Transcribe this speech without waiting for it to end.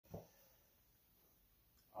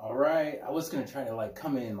was gonna try to like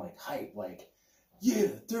come in like hype, like, yeah,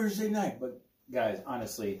 Thursday night. But guys,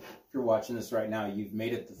 honestly, if you're watching this right now, you've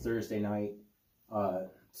made it to Thursday night.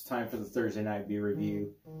 It's time for the Thursday night beer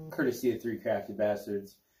review, courtesy of Three Crafty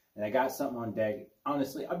Bastards. And I got something on deck.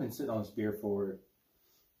 Honestly, I've been sitting on this beer for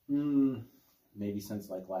maybe since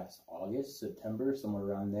like last August, September, somewhere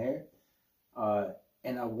around there.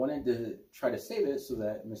 And I wanted to try to save it so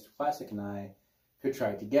that Mr. Classic and I could try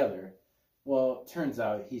it together. Well, it turns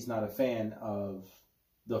out he's not a fan of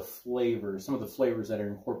the flavors, some of the flavors that are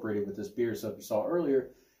incorporated with this beer. So if you saw earlier,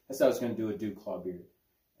 I said I was going to do a Dew Claw beer.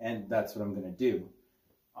 And that's what I'm going to do.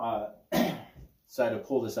 So I had to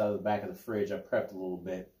pull this out of the back of the fridge. I prepped a little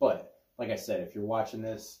bit. But like I said, if you're watching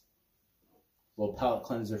this, little palate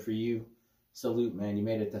cleanser for you. Salute, man. You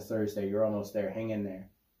made it to Thursday. You're almost there. Hang in there.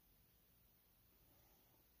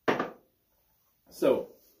 So,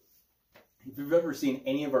 if you've ever seen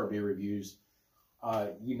any of our beer reviews,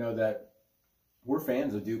 you know that we're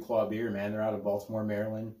fans of Dew Claw beer, man. They're out of Baltimore,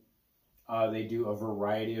 Maryland. They do a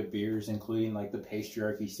variety of beers, including like the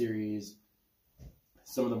Patriarchy series.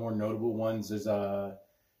 Some of the more notable ones is a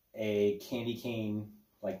candy cane,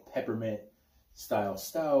 like peppermint style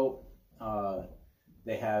stout.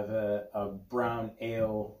 They have a brown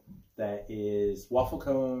ale that is waffle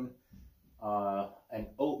cone, an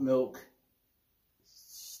oat milk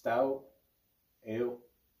stout ale,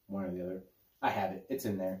 one or the other. I have it. It's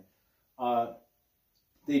in there.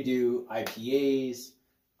 They do IPAs,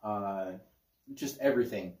 just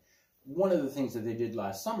everything. One of the things that they did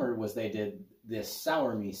last summer was they did this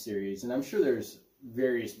Sour Me series, and I'm sure there's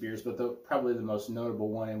various beers, but probably the most notable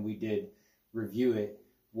one, and we did review it,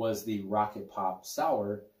 was the Rocket Pop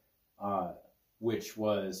Sour, which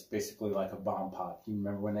was basically like a bomb pop. You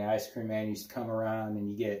remember when the ice cream man used to come around and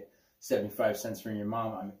you get 75 cents from your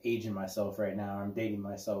mom? I'm aging myself right now. I'm dating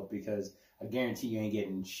myself because I guarantee you ain't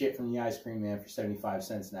getting shit from the ice cream man for 75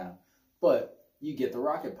 cents now. But you get the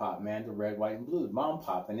Rocket Pop, man, the red, white, and blue mom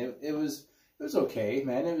pop, and it was okay,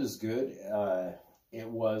 man. It was good. It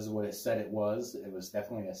was what it said it was. It was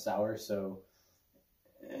definitely a sour, so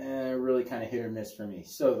really kind of hit or miss for me.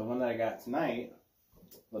 So the one that I got tonight,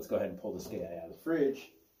 let's go ahead and pull this guy out of the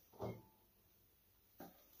fridge,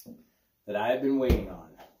 that I have been waiting on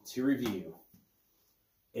to review,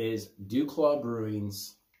 is Dew Claw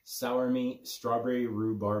Brewing's Sour Me Strawberry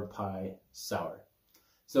Rhubarb Pie Sour.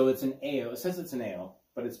 So it's an ale. It says it's an ale,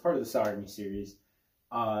 but it's part of the Sour Me series,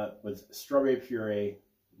 with strawberry puree,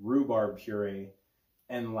 rhubarb puree,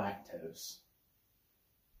 and lactose.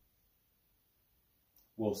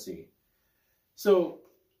 We'll see. So,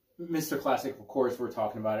 Mr. Classic, of course, we're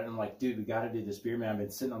talking about it. And I'm like, dude, we got to do this beer, man. I've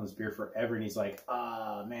been sitting on this beer forever. And he's like,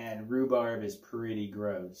 man, rhubarb is pretty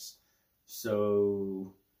gross.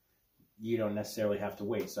 So, you don't necessarily have to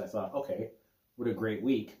wait. So I thought, okay, what a great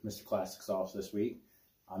week. Mr. Classic's off this week.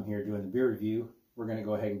 I'm here doing the beer review. We're going to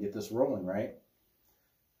go ahead and get this rolling, right?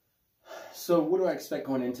 So what do I expect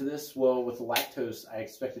going into this? Well, with the lactose, I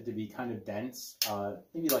expect it to be kind of dense,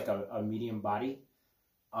 maybe like a medium body.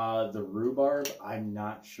 The rhubarb, I'm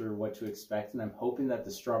not sure what to expect, and I'm hoping that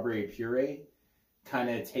the strawberry puree kind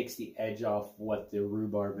of takes the edge off what the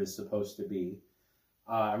rhubarb is supposed to be.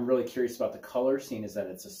 I'm really curious about the color, seeing as that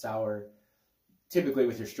it's a sour. Typically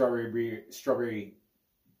with your strawberry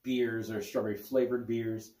beers or strawberry flavored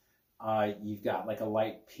beers, you've got like a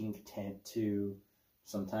light pink tint to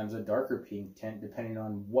sometimes a darker pink tint, depending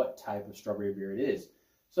on what type of strawberry beer it is.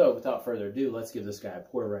 So without further ado, let's give this guy a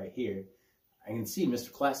pour right here. I can see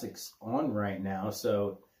Mr. Classic's on right now.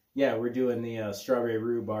 So yeah, we're doing the strawberry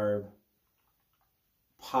rhubarb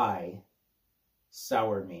pie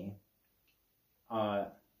Sour Me.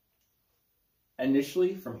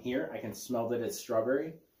 Initially from here, I can smell that it's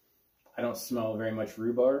strawberry. I don't smell very much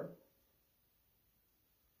rhubarb.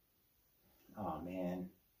 Oh man,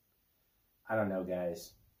 I don't know,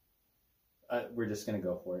 guys. We're just gonna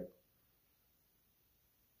go for it.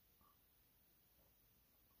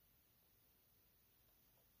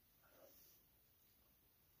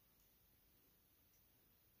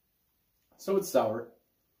 So it's sour,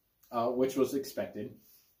 which was expected,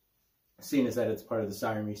 seeing as that it's part of the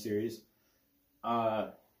Sour Me series.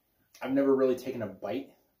 I've never really taken a bite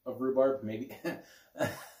of rhubarb, maybe.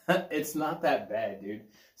 It's not that bad, dude.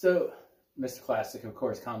 So Mr. Classic, of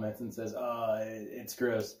course, comments and says, it's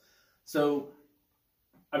gross. So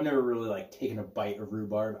I've never really like taken a bite of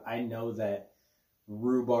rhubarb. I know that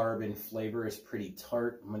rhubarb in flavor is pretty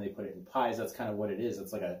tart. When they put it in pies, that's kind of what it is.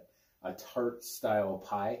 It's like a tart style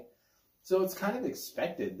pie. So it's kind of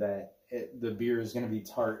expected that the beer is going to be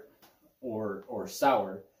tart or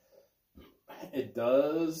sour. It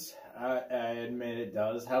does, I admit, it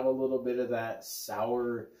does have a little bit of that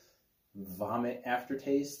sour vomit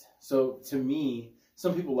aftertaste. So to me,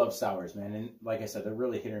 some people love sours, man, and like I said, they're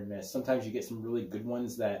really hit or miss. Sometimes you get some really good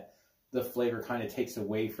ones that the flavor kind of takes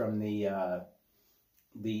away from the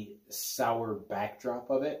sour backdrop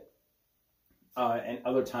of it, and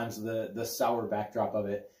other times the sour backdrop of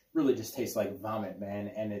it really just tastes like vomit,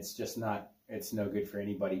 man, and it's just not, it's no good for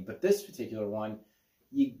anybody. But this particular one,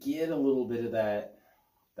 you get a little bit of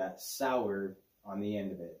that sour on the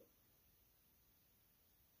end of it.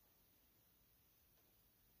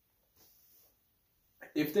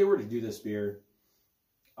 If they were to do this beer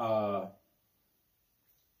as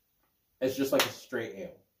just like a straight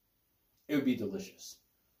ale, it would be delicious.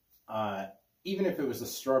 Even if it was a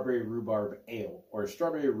strawberry rhubarb ale, or a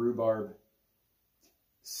strawberry rhubarb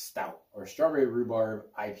stout, or a strawberry rhubarb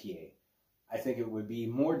IPA, I think it would be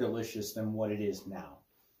more delicious than what it is now.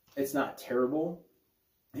 It's not terrible.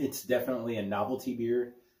 It's definitely a novelty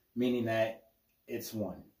beer, meaning that it's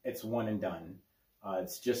one and done.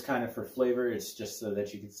 It's just kind of for flavor. It's just so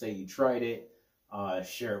that you could say you tried it,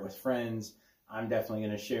 share it with friends. I'm definitely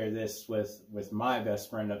going to share this with my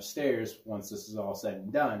best friend upstairs once this is all said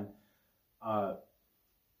and done.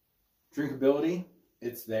 Drinkability,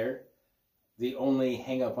 it's there. The only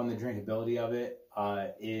hang up on the drinkability of it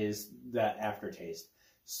is that aftertaste.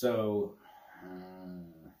 So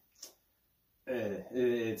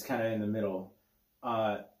it's kind of in the middle.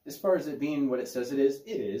 As far as it being what it says it is,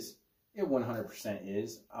 it is. It 100%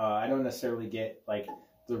 is. I don't necessarily get like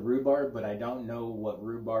the rhubarb, but I don't know what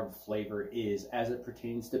rhubarb flavor is as it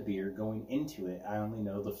pertains to beer going into it. I only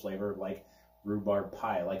know the flavor of like rhubarb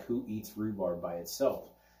pie, like who eats rhubarb by itself.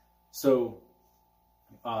 So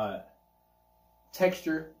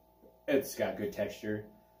texture, it's got good texture.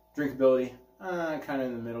 Drinkability, kind of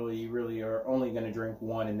in the middle. You really are only going to drink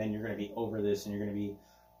one, and then you're going to be over this, and you're going to be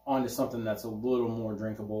onto something that's a little more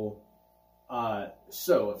drinkable.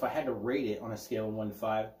 So if I had to rate it on a scale of 1 to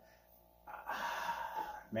 5,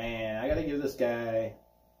 man, I got to give this guy,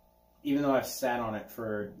 even though I've sat on it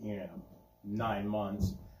for, 9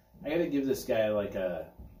 months, I got to give this guy like a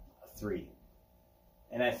 3.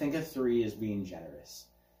 And I think a 3 is being generous.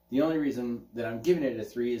 The only reason that I'm giving it a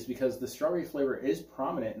 3 is because the strawberry flavor is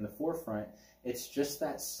prominent in the forefront. It's just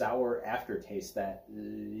that sour aftertaste, the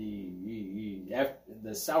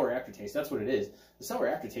sour aftertaste, that's what it is. The sour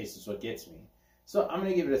aftertaste is what gets me. So I'm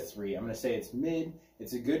going to give it a 3. I'm going to say it's mid.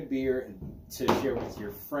 It's a good beer to share with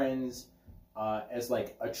your friends as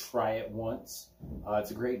like a try it once.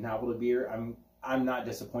 It's a great novelty beer. I'm not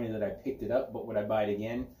disappointed that I picked it up, but would I buy it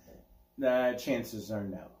again? Chances are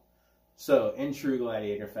no. So, in true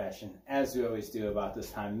Gladiator fashion, as we always do about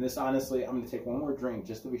this time, and this honestly, I'm going to take one more drink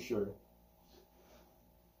just to be sure.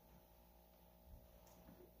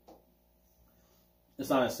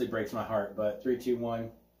 This honestly breaks my heart, but 3, 2,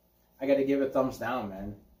 1, I got to give it thumbs down,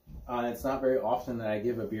 man. It's not very often that I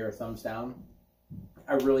give a beer a thumbs down.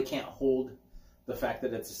 I really can't hold the fact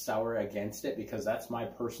that it's a sour against it because that's my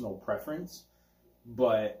personal preference,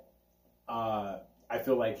 but I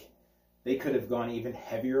feel like they could have gone even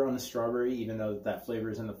heavier on the strawberry, even though that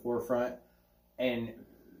flavor is in the forefront, and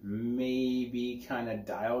maybe kind of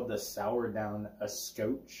dialed the sour down a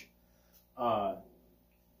scotch.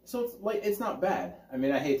 So it's not bad. I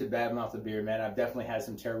mean, I hate to badmouth the beer, man. I've definitely had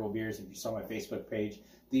some terrible beers. If you saw my Facebook page,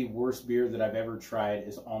 the worst beer that I've ever tried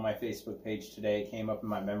is on my Facebook page today. It came up in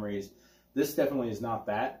my memories. This definitely is not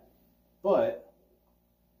that, but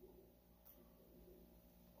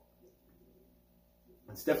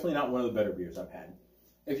it's definitely not one of the better beers I've had.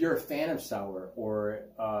 If you're a fan of sour, or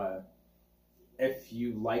if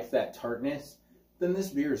you like that tartness, then this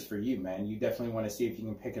beer is for you, man. You definitely want to see if you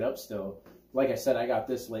can pick it up still. Like I said, I got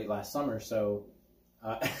this late last summer, so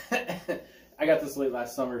I've been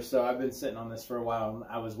sitting on this for a while.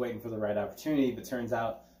 I was waiting for the right opportunity, but turns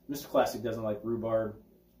out Mr. Classic doesn't like rhubarb,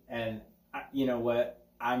 and you know what?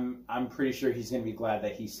 I'm pretty sure he's going to be glad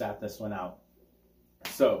that he sat this one out.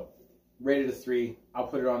 So, rated a 3. I'll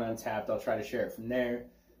put it on Untapped. I'll try to share it from there.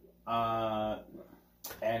 And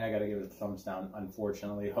I got to give it a thumbs down,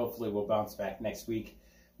 unfortunately. Hopefully we'll bounce back next week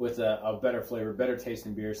with a better flavor, better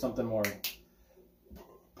tasting beer, something more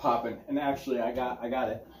popping. And actually, I got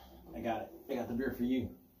it. I got the beer for you.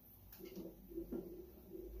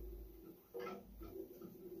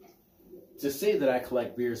 To say that I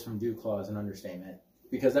collect beers from Dew Claw is an understatement,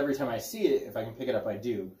 because every time I see it, if I can pick it up, I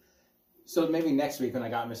do. So maybe next week when I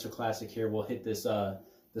got Mr. Classic here, we'll hit this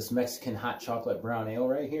this Mexican hot chocolate brown ale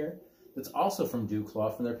right here. That's also from Dew Claw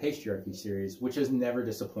from their Patriarchy series, which has never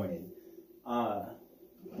disappointed.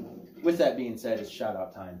 With that being said, it's shout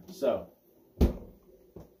out time. So,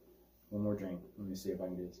 one more drink. Let me see if I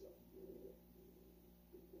can do this.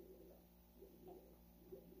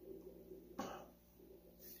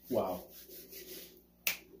 Wow.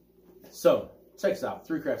 So, check us out.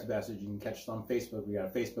 Three Crafty Bastards. You can catch us on Facebook. We got a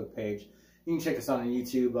Facebook page. You can check us out on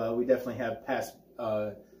YouTube. We definitely have past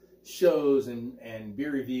shows and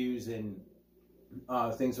beer reviews and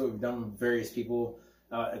things that we've done with various people.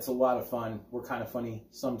 It's a lot of fun. We're kind of funny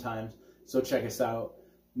sometimes. So check us out.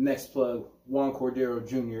 Next plug, Juan Cordero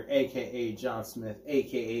Jr., a.k.a. John Smith,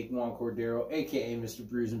 a.k.a. Juan Cordero, a.k.a. Mr.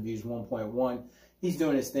 Brews and Views 1.1. He's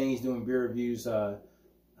doing his thing. He's doing beer reviews. I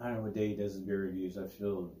don't know what day he does his beer reviews. I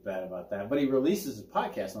feel bad about that. But he releases his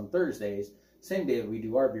podcast on Thursdays, same day that we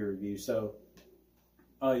do our beer reviews. So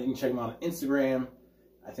you can check him out on Instagram.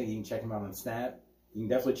 I think you can check him out on Snap. You can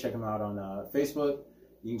definitely check him out on Facebook.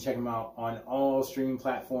 You can check him out on all streaming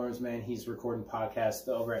platforms, man. He's recording podcasts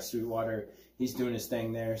over at Sweetwater. He's doing his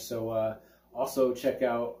thing there. So also check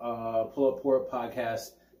out Pull Up Port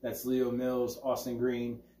Podcast. That's Leo Mills, Austin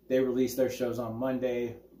Green. They release their shows on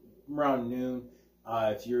Monday around noon.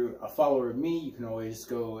 If you're a follower of me, you can always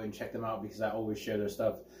go and check them out because I always share their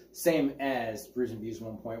stuff. Same as Brews and Views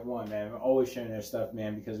 1.1, man. We're always sharing their stuff,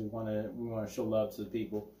 man, because we want to show love to the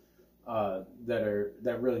people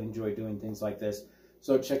that really enjoy doing things like this.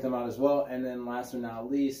 So check them out as well. And then last but not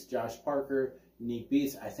least, Josh Parker, Unique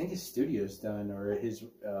Beats. I think his studio's done, or his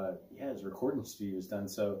recording studio's done.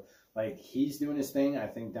 So like he's doing his thing, I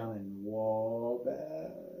think down in Wabash,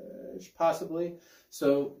 possibly.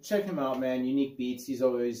 So check him out, man. Unique Beats. He's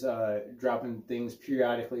always dropping things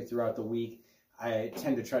periodically throughout the week. I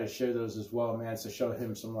tend to try to share those as well, man. So show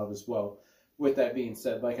him some love as well. With that being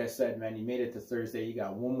said, like I said, man, you made it to Thursday. You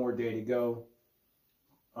got one more day to go.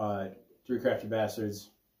 Three Crafty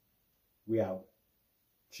Bastards. We out.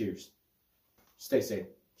 Cheers. Stay safe.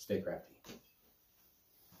 Stay crafty.